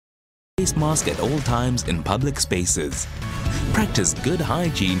face mask at all times in public spaces. Practice good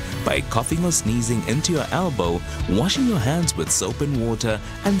hygiene by coughing or sneezing into your elbow, washing your hands with soap and water,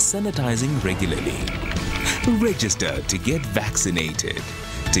 and sanitizing regularly. Register to get vaccinated.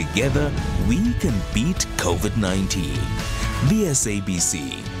 Together, we can beat COVID-19. The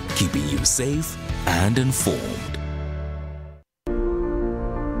SABC, keeping you safe and informed.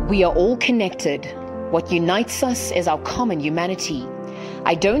 We are all connected. What unites us is our common humanity.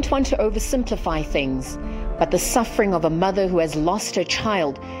 I don't want to oversimplify things, but the suffering of a mother who has lost her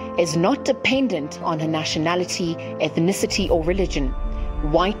child is not dependent on her nationality, ethnicity, or religion.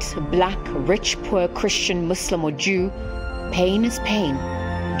 White, black, rich, poor, Christian, Muslim, or Jew, pain is pain.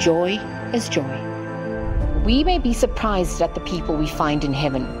 Joy is joy. We may be surprised at the people we find in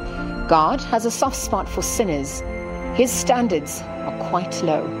heaven. God has a soft spot for sinners. His standards are quite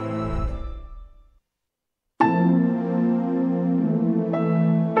low.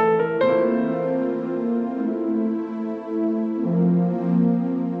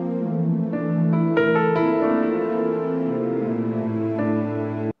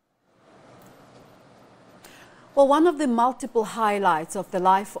 Well, one of the multiple highlights of the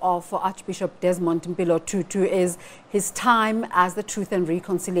life of Archbishop Desmond Mpilo Tutu is his time as the Truth and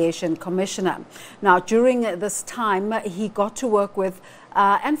Reconciliation Commissioner. Now, during this time, he got to work with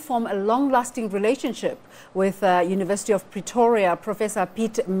and form a long-lasting relationship with University of Pretoria, Professor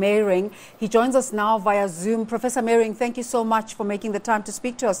Piet Meiring. He joins us now via Zoom. Professor Meiring, thank you so much for making the time to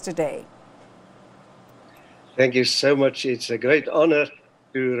speak to us today. Thank you so much. It's a great honor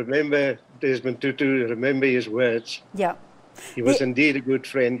to remember Desmond Tutu, remember his words. Yeah. He was indeed a good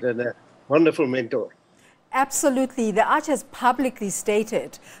friend and a wonderful mentor. Absolutely. The Arch has publicly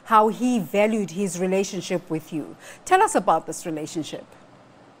stated how he valued his relationship with you. Tell us about this relationship.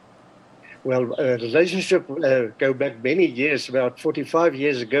 Well, relationship go back many years. About 45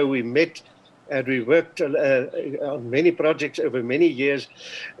 years ago, we met and we worked on many projects over many years.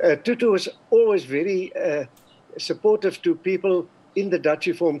 Tutu was always very supportive to people in the Dutch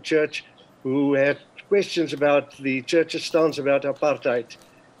Reformed Church who had questions about the church's stance about apartheid.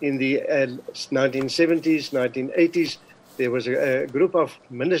 In the 1970s, 1980s, there was a group of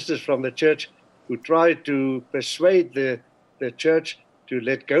ministers from the church who tried to persuade the church to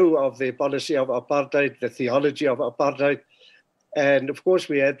let go of their policy of apartheid, the theology of apartheid. And of course,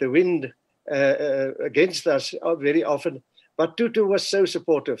 we had the wind against us very often. But Tutu was so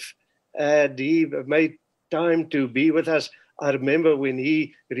supportive, and he made time to be with us. I remember when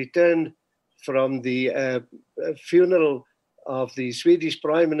he returned from the funeral of the Swedish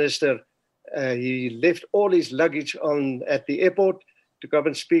Prime Minister, he left all his luggage at the airport to come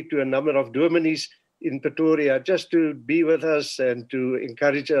and speak to a number of dominees in Pretoria, just to be with us and to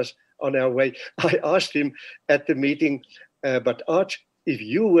encourage us on our way. I asked him at the meeting, but Arch, if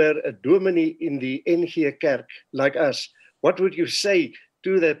you were a dominee in the NG Kerk like us, what would you say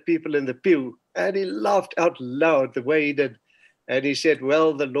to the people in the pew? And he laughed out loud the way he did. And he said,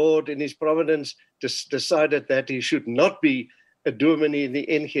 well, the Lord in his providence decided that he should not be a dominee in the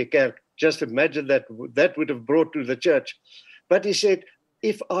NG Kerk. Just imagine that would have brought to the church. But he said,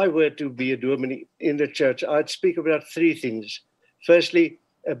 if I were to be a dominee in the church, I'd speak about three things. Firstly,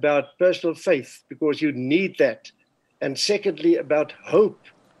 about personal faith, because you need that. And secondly, about hope,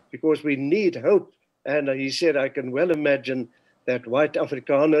 because we need hope. And he said, I can well imagine that white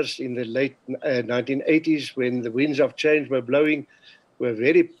Afrikaners in the late 1980s, when the winds of change were blowing, were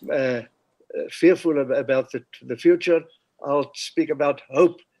very fearful about the future. I'll speak about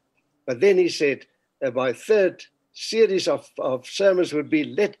hope. But then he said, my third series of sermons would be,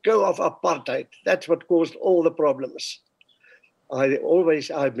 let go of apartheid. That's what caused all the problems. I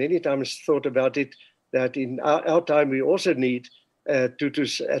many times thought about it, that in our time we also need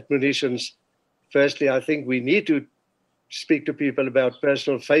Tutu's admonitions. Firstly, I think we need to speak to people about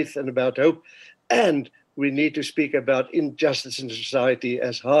personal faith and about hope, and we need to speak about injustice in society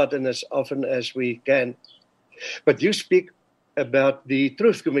as hard and as often as we can. But you speak about the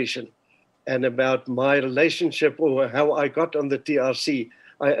Truth Commission and about my relationship or how I got on the TRC.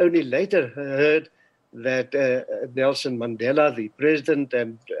 I only later heard that Nelson Mandela, the president,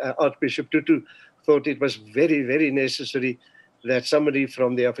 and Archbishop Tutu thought it was very, very necessary that somebody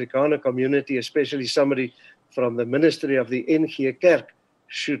from the Afrikaner community, especially somebody from the ministry of the NG Kerk,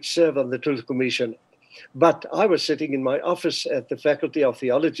 should serve on the Truth Commission. But I was sitting in my office at the Faculty of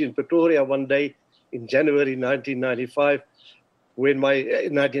Theology in Pretoria one day in January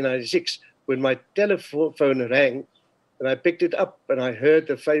 1996, when my telephone rang, and I picked it up and I heard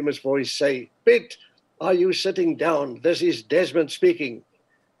the famous voice say, Piet, are you sitting down? This is Desmond speaking.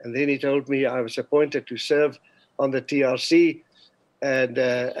 And then he told me I was appointed to serve on the TRC. And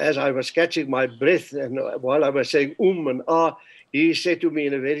as I was catching my breath, and while I was saying and ah, he said to me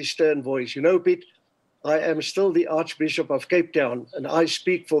in a very stern voice, you know, Piet, I am still the Archbishop of Cape Town, and I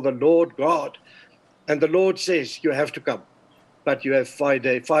speak for the Lord God. And the Lord says, you have to come, but you have 5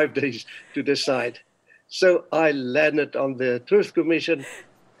 days to decide. So I landed on the Truth Commission,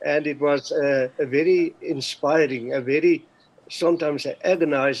 and it was a very inspiring, a very sometimes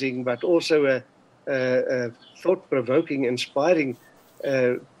agonizing, but also a thought-provoking, inspiring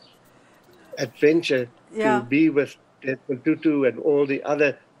adventure to be with Desmond Tutu and all the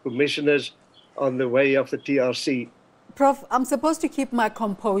other commissioners on the way of the TRC. Prof, I'm supposed to keep my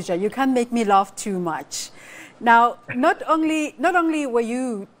composure. You can't make me laugh too much. Now, not only were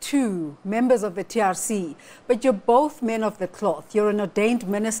you two members of the TRC, but you're both men of the cloth. You're an ordained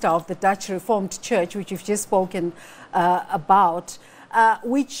minister of the Dutch Reformed Church, which you've just spoken about,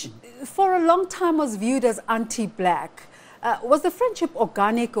 which for a long time was viewed as anti-black. Was the friendship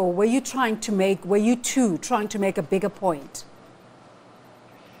organic, or were you two trying to make a bigger point?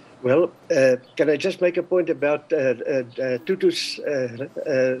 Well, can I just make a point about Tutu's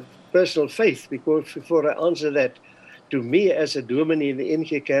personal faith? Because before I answer that, to me as a dominee in the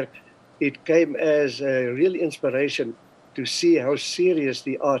NG Kerk, it came as a real inspiration to see how serious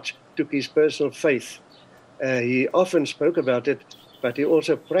the Arch took his personal faith. He often spoke about it, but he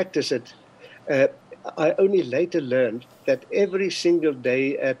also practiced it. I only later learned that every single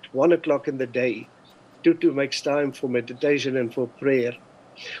day at 1 o'clock in the day, Tutu makes time for meditation and for prayer.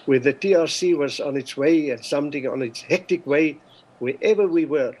 Where the TRC was on its way and something on its hectic way, wherever we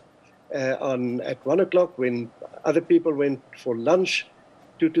were, at 1 o'clock when other people went for lunch,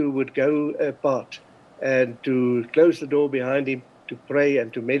 Tutu would go apart and to close the door behind him to pray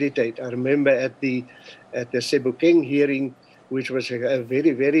and to meditate. I remember at the Sebokeng hearing, which was a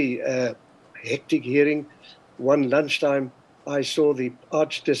very, very hectic hearing, one lunchtime, I saw the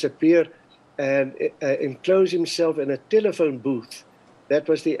Arch disappear and enclose himself in a telephone booth. That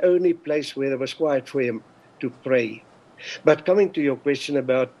was the only place where there was quiet for him to pray. But coming to your question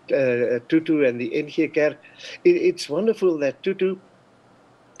about Tutu and the NG Kerk, it's wonderful that Tutu,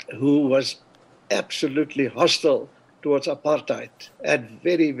 who was absolutely hostile towards apartheid and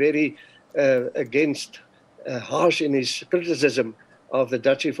very, very against, harsh in his criticism of the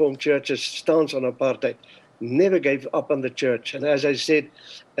Dutch Reformed Church's stance on apartheid, never gave up on the church. And as I said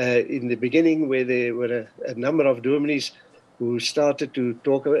in the beginning, where there were a number of dominies who started to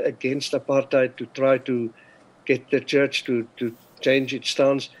talk against apartheid to try to get the church to change its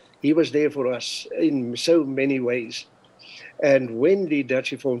stance, he was there for us in so many ways. And when the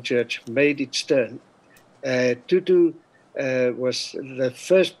Dutch Reformed Church made its turn, Tutu was the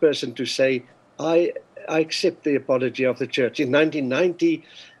first person to say, I accept the apology of the church. In 1990,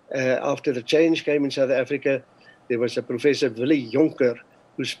 after the change came in South Africa, there was a Professor Willie Jonker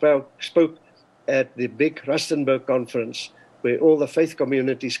who spoke at the big Rustenburg conference, where all the faith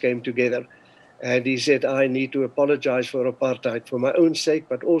communities came together. And he said, I need to apologize for apartheid, for my own sake,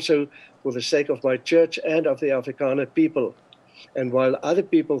 but also for the sake of my church and of the Afrikaner people. And while other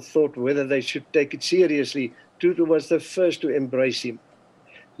people thought whether they should take it seriously, Tutu was the first to embrace him.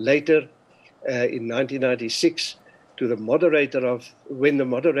 Later, in 1996, when the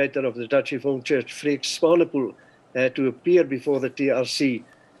moderator of the Dutch Reformed Church, Freek Swanepoel, had to appear before the TRC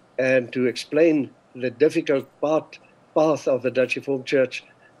and to explain the difficult path of the Dutch Reformed Church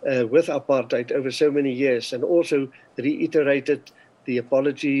with apartheid over so many years, and also reiterated the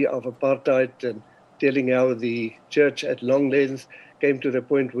apology of apartheid and telling how the church at long length came to the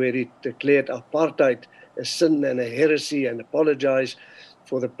point where it declared apartheid a sin and a heresy and apologized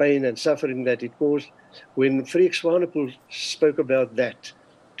for the pain and suffering that it caused. When Freek Swanepoel spoke about that,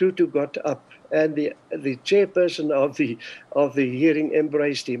 Tutu got up, and the chairperson of the hearing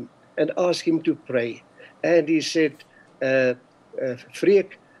embraced him and asked him to pray. And he said,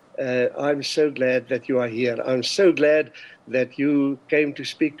 Freek, I'm so glad that you are here. I'm so glad that you came to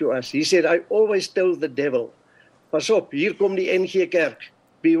speak to us. He said, I always tell the devil, pas op, hier kom die NG Kerk,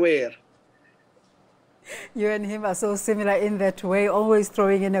 beware. You and him are so similar in that way, always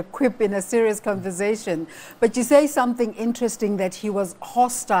throwing in a quip in a serious conversation. But you say something interesting, that he was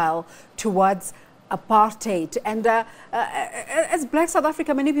hostile towards apartheid. And as Black South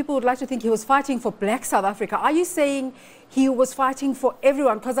Africa, many people would like to think he was fighting for Black South Africa. Are you saying he was fighting for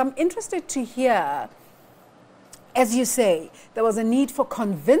everyone? Because I'm interested to hear, as you say, there was a need for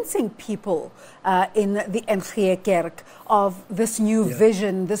convincing people in the NG Kerk of this new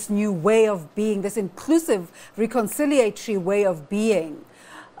vision, this new way of being, this inclusive, reconciliatory way of being.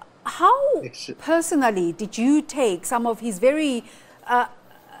 How personally did you take some of his very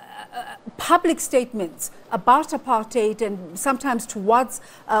public statements about apartheid and sometimes towards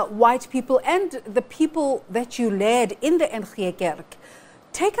white people and the people that you led in the NG Kerk.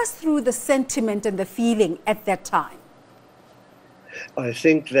 Take us through the sentiment and the feeling at that time. I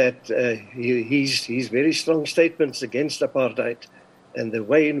think that his very strong statements against apartheid and the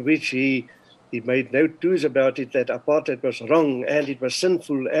way in which he made no twos about it, that apartheid was wrong and it was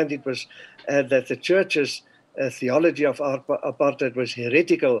sinful and it was that the church's theology of apartheid was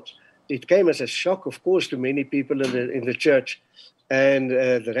heretical. It came as a shock, of course, to many people in the church. And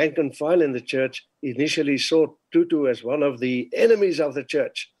the rank and file in the church initially saw Tutu as one of the enemies of the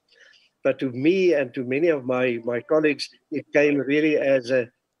church. But to me and to many of my colleagues, it came really as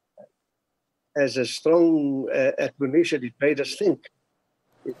a strong admonition. It made us think.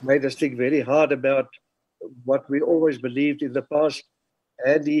 It made us think very hard about what we always believed in the past.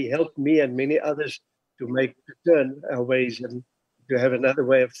 And he helped me and many others to turn our ways and to have another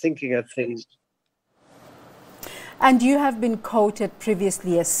way of thinking of things. And you have been quoted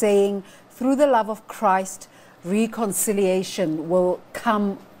previously as saying, through the love of Christ, reconciliation will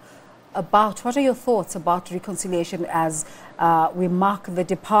come about. What are your thoughts about reconciliation as we mark the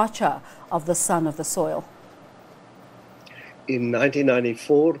departure of the son of the soil? In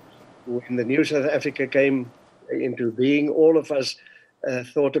 1994, when the new South Africa came into being, all of us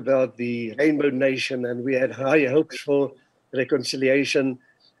thought about the Rainbow Nation, and we had high hopes for reconciliation.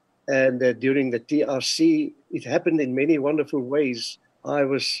 And during the TRC, it happened in many wonderful ways. I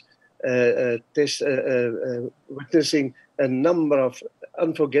was witnessing a number of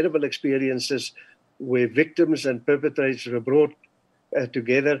unforgettable experiences where victims and perpetrators were brought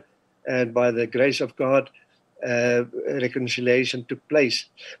together, and by the grace of God, reconciliation took place.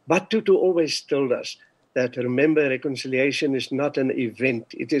 But Tutu always told us that, remember, reconciliation is not an event,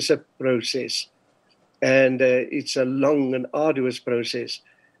 it is a process. And it's a long and arduous process.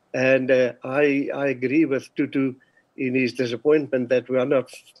 And I agree with Tutu in his disappointment that we are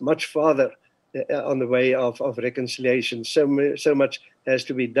not much farther on the way of reconciliation. So much has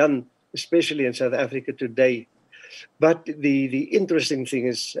to be done, especially in South Africa today. But the interesting thing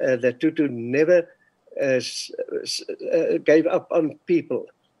is that Tutu never gave up on people.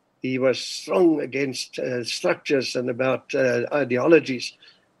 He was strong against structures and about ideologies.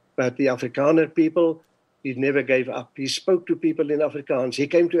 But the Afrikaner people, he never gave up. He spoke to people in Afrikaans. He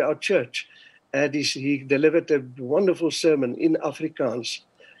came to our church and he delivered a wonderful sermon in Afrikaans.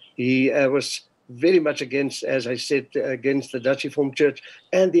 He was very much against, as I said, against the Dutch Reformed Church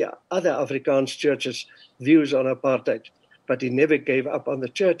and the other Afrikaans churches' views on apartheid. But he never gave up on the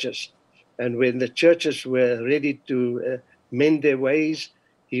churches. And when the churches were ready to mend their ways,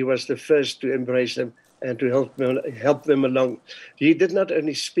 he was the first to embrace them and to help them along. He did not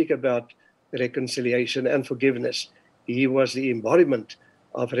only speak about reconciliation and forgiveness, he was the embodiment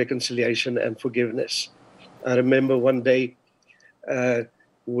of reconciliation and forgiveness. I remember one day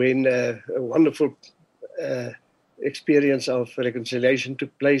when a wonderful experience of reconciliation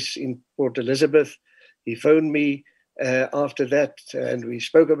took place in Port Elizabeth. He phoned me after that and we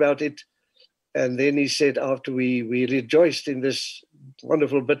spoke about it. And then he said, after we rejoiced in this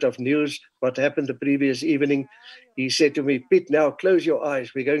wonderful bit of news, what happened the previous evening, he said to me, "Piet, now close your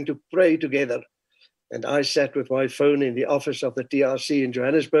eyes. We're going to pray together." And I sat with my phone in the office of the TRC in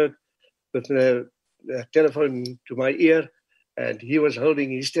Johannesburg with the telephone to my ear. And he was holding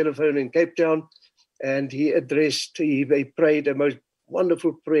his telephone in Cape Town. And he prayed a most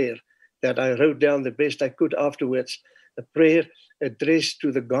wonderful prayer that I wrote down the best I could afterwards. A prayer addressed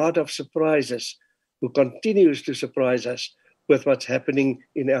to the God of surprises, who continues to surprise us with what's happening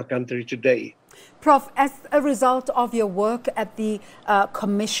in our country today. Prof, as a result of your work at the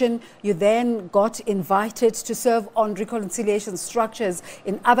Commission, you then got invited to serve on reconciliation structures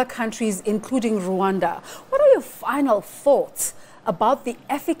in other countries, including Rwanda. What are your final thoughts about the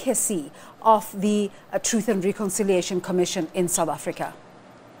efficacy of the Truth and Reconciliation Commission in South Africa?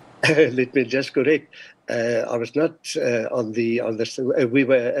 Let me just correct. I was not on this. We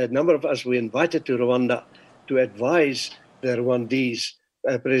were, a number of us were invited to Rwanda to advise the Rwandese,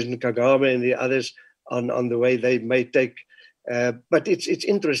 President Kagame and the others, on the way they may take. But it's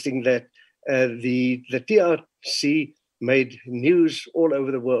interesting that the TRC made news all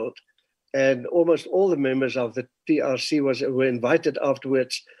over the world, and almost all the members of the TRC were invited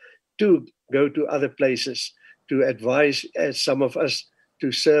afterwards to go to other places to advise some of us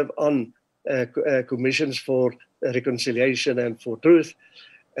to serve on commissions for reconciliation and for truth.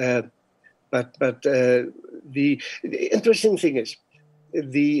 But the interesting thing is,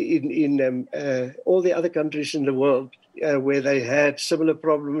 in all the other countries in the world where they had similar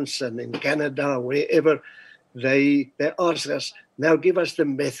problems, and in Canada, wherever, they ask us, now give us the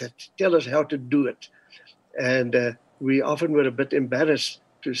method, tell us how to do it. And we often were a bit embarrassed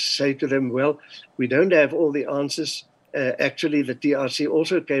to say to them, well, we don't have all the answers. Actually, the TRC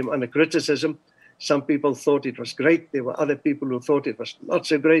also came under criticism. Some people thought it was great. There were other people who thought it was not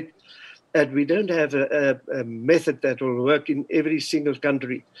so great. And we don't have a method that will work in every single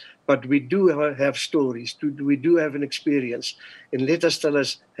country. But we do have stories. We do have an experience. And let us tell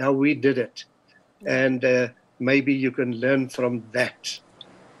us how we did it. And maybe you can learn from that.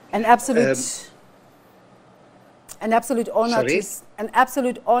 An absolute honor an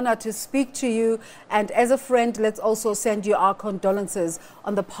absolute honor to speak to you. And as a friend, let's also send you our condolences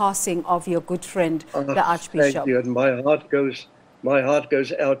on the passing of your good friend, the Archbishop. Thank you. And my heart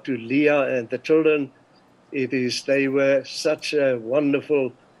goes out to Leah and the children. They were such a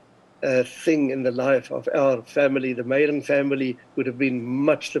wonderful thing in the life of our family. The Meiring family would have been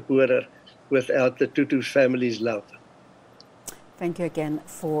much the poorer without the Tutu's family's love. Thank you again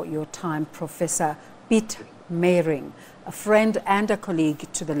for your time, Professor Piet Meiring, a friend and a colleague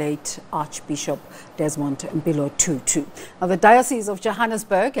to the late Archbishop Desmond Mpilo Tutu. Now, the Diocese of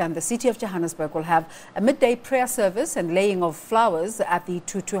Johannesburg and the City of Johannesburg will have a midday prayer service and laying of flowers at the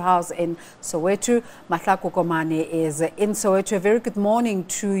Tutu House in Soweto. Mahlako Komane is in Soweto. A very good morning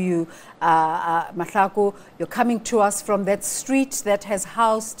to you, Mahlako. You're coming to us from that street that has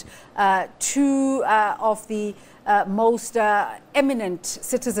housed two of the most eminent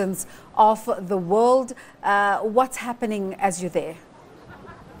citizens of the world. What's happening as you're there?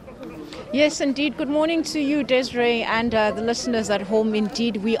 Yes, indeed. Good morning to you, Desiree, and the listeners at home.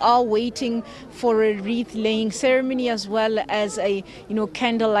 Indeed, we are waiting for a wreath-laying ceremony as well as a,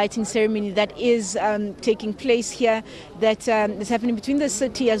 candle lighting ceremony that is taking place here. That is happening between the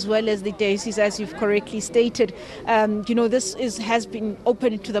city as well as the diocese, as you've correctly stated. This has been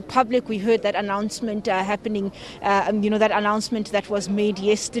open to the public. We heard that announcement happening. That announcement that was made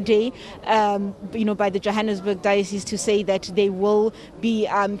yesterday. By the Johannesburg Diocese to say that they will be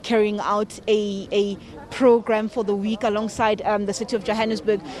carrying out a program for the week alongside the city of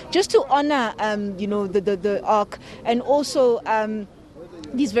Johannesburg, just to honor the Ark, and also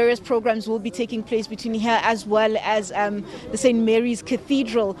these various programs will be taking place between here as well as the St. Mary's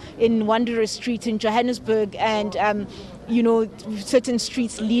Cathedral in Wanderer Street in Johannesburg, and certain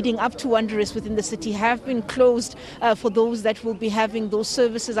streets leading up to Wanderers within the city have been closed for those that will be having those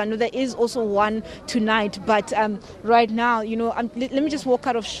services. I know there is also one tonight, but right now, let me just walk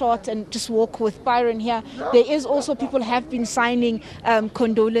out of shot and just walk with Byron here. There is also people have been signing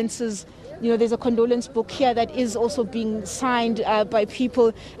condolences. There's a condolence book here that is also being signed by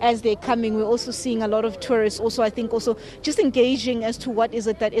people as they're coming. We're also seeing a lot of tourists also, I think, also just engaging as to what is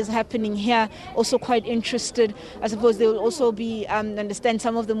it that is happening here, also quite interested. I suppose they will also be, understand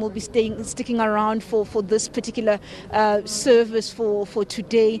some of them will be sticking around for this particular service for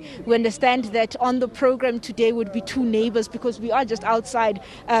today. We understand that on the program today would be two neighbors, because we are just outside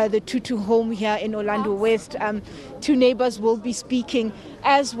the Tutu home here in Orlando West. Two neighbors will be speaking,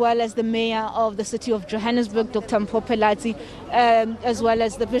 as well as the mayor of the city of Johannesburg, Dr. Mpho Phelatse, as well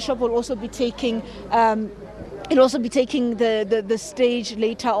as the bishop will also be taking the stage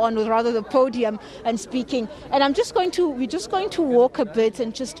later on, or rather the podium, and speaking. And we're just going to walk a bit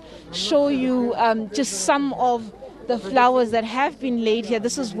and just show you just some of the flowers that have been laid here.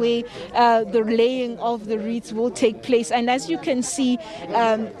 This is where the laying of the wreaths will take place. And as you can see,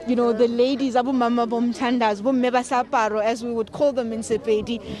 the ladies, Abu Mama Bomtandas, Bommebasaparo, as we would call them in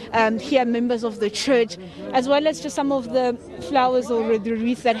Sepedi, here members of the church, as well as just some of the flowers or the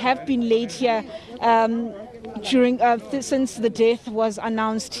wreaths that have been laid here since the death was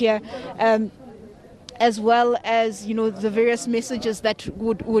announced here. As well as the various messages that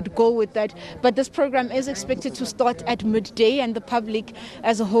would go with that. But this program is expected to start at midday, and the public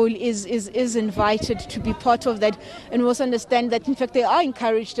as a whole is invited to be part of that. And we also understand that in fact they are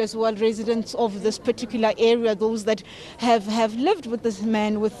encouraged as well, residents of this particular area, those that have lived with this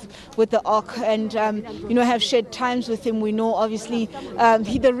man with the Ark, and have shared times with him. We know obviously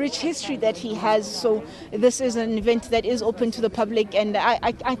the rich history that he has. So this is an event that is open to the public, and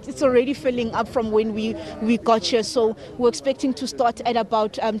it's already filling up from when we got here. So we're expecting to start at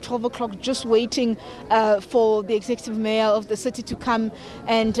about 12 o'clock, just waiting for the executive mayor of the city to come,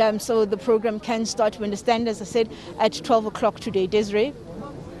 and so the program can start. We understand, as I said, at 12 o'clock today. Desiree?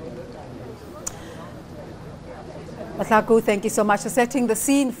 Mahlako, thank you so much for setting the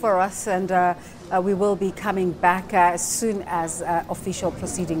scene for us, and we will be coming back as soon as official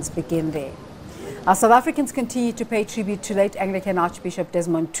proceedings begin there. South Africans continue to pay tribute to late Anglican Archbishop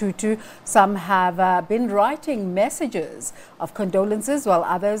Desmond Tutu. Some have been writing messages of condolences, while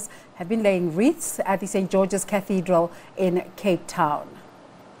others have been laying wreaths at the St. George's Cathedral in Cape Town.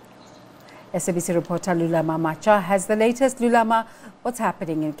 SABC reporter Lulama Macha has the latest. Lulama, what's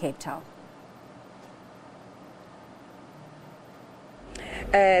happening in Cape Town?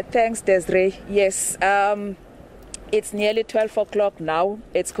 Thanks, Desiree. Yes, it's nearly 12 o'clock now.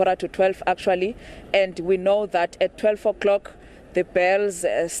 It's 11:45 actually. And we know that at 12 o'clock, the bells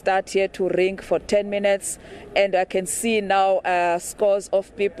start here to ring for 10 minutes. And I can see now scores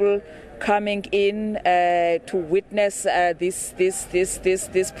of people coming in to witness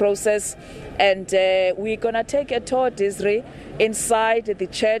this process. And we're going to take a tour, Desiree, inside the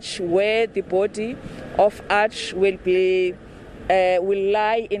church where the body of Arch will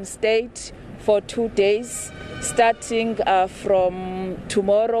lie in state for 2 days, starting from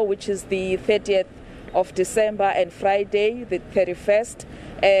tomorrow, which is the 30th of December, and Friday, the 31st.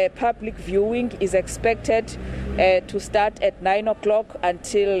 Public viewing is expected to start at 9 o'clock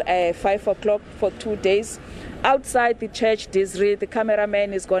until 5 o'clock for 2 days. Outside the church, Desiree, the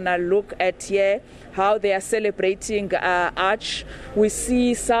cameraman is going to look at here how they are celebrating Arch. We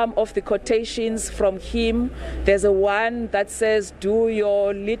see some of the quotations from him. There's a one that says, "Do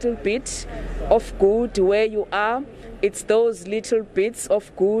your little bit of good where you are." It's those little bits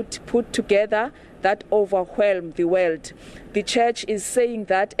of good put together that overwhelm the world. The church is saying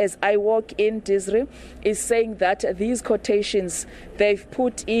that, as I walk in, Desiree, is saying that these quotations they've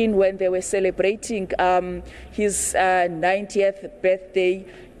put in when they were celebrating his 90th birthday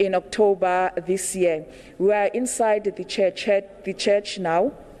in October this year. We are inside the church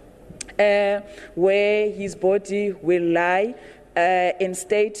now, where his body will lie in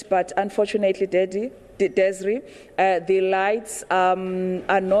state, but unfortunately, Desiree, the lights are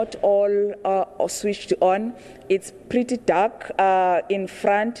not all switched on. It's pretty dark in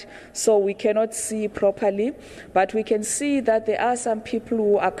front, so we cannot see properly. But we can see that there are some people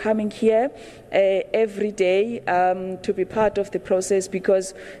who are coming here every day to be part of the process,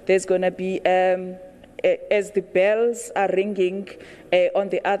 because there's going to be, as the bells are ringing on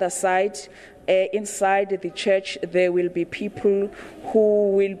the other side, inside the church, there will be people who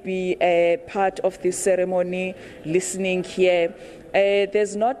will be part of the ceremony, listening here.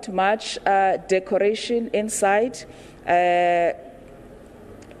 There's not much decoration inside.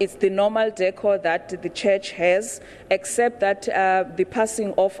 It's the normal decor that the church has, except that the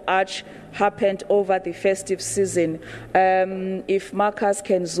passing of Arch happened over the festive season. If Marcus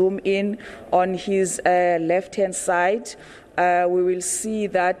can zoom in on his left-hand side, we will see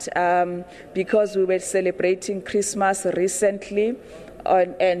that because we were celebrating Christmas recently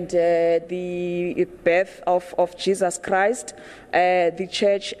and the birth of Jesus Christ, the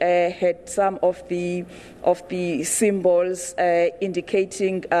church had some of the symbols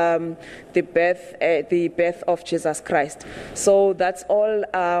indicating the birth of Jesus Christ. So that's all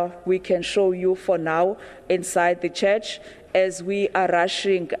we can show you for now inside the church, as we are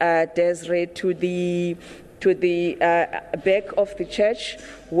rushing Desiree to the back of the church,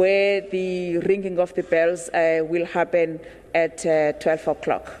 where the ringing of the bells will happen at 12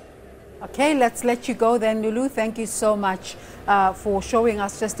 o'clock. Okay, let's let you go then, Lulu. Thank you so much for showing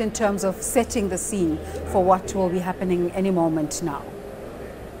us just in terms of setting the scene for what will be happening any moment now.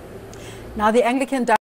 Now, the Anglican